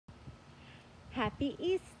Happy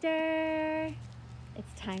Easter!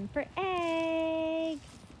 It's time for eggs.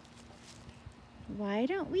 Why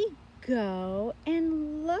don't we go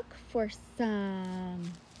and look for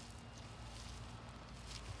some?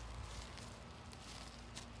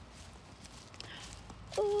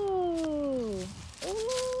 Ooh,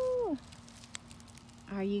 ooh.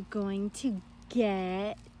 Are you going to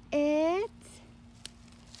get it?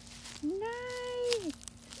 Nice.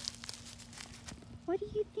 What do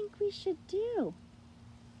you think we should do?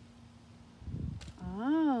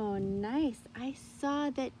 Oh, nice. I saw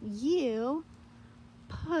that you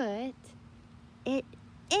put it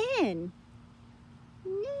in.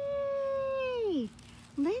 Yay!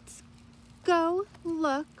 Let's go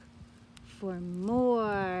look for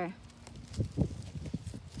more.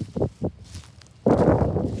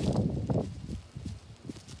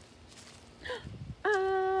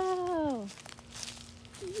 Oh!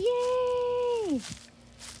 Yay!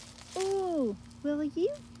 Ooh, will you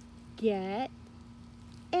get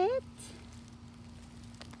it?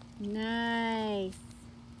 Nice.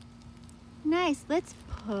 Nice. Let's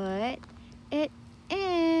put it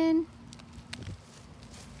in.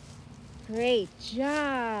 Great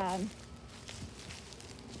job.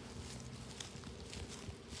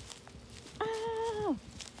 Oh,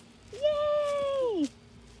 yay!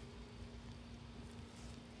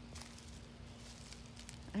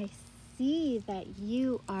 I see that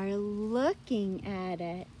you are looking at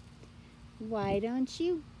it. Why don't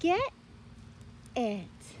you get it?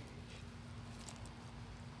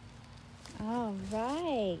 All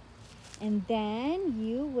right. And then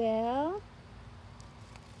you will,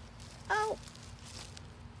 oh,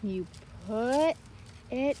 you put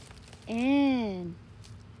it in.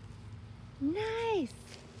 Nice.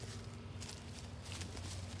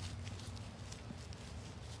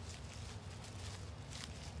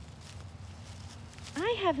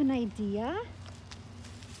 I have an idea.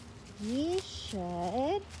 We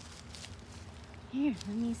should, here,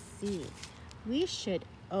 let me see. We should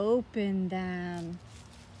open them.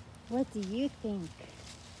 What do you think?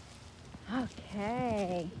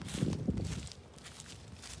 Okay.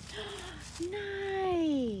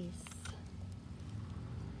 Nice.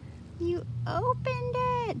 You opened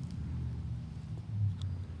it.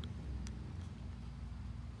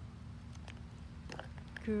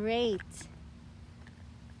 Great.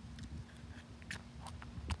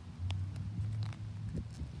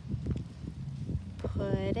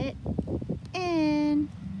 Put it in.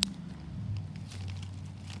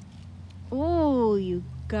 Oh, you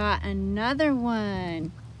got another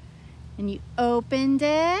one. And you opened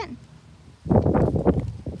it.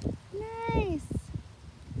 Nice.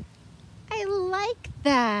 I like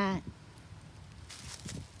that.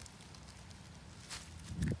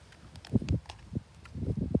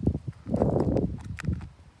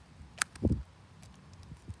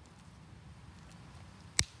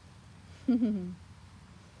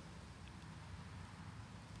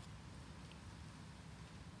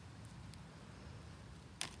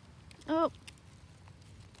 Oh,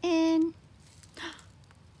 and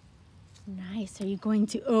nice. Are you going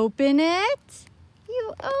to open it?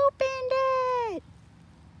 You opened it.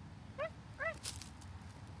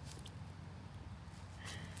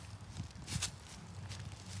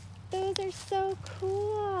 Those are so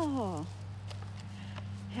cool.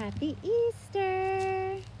 Happy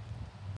Easter.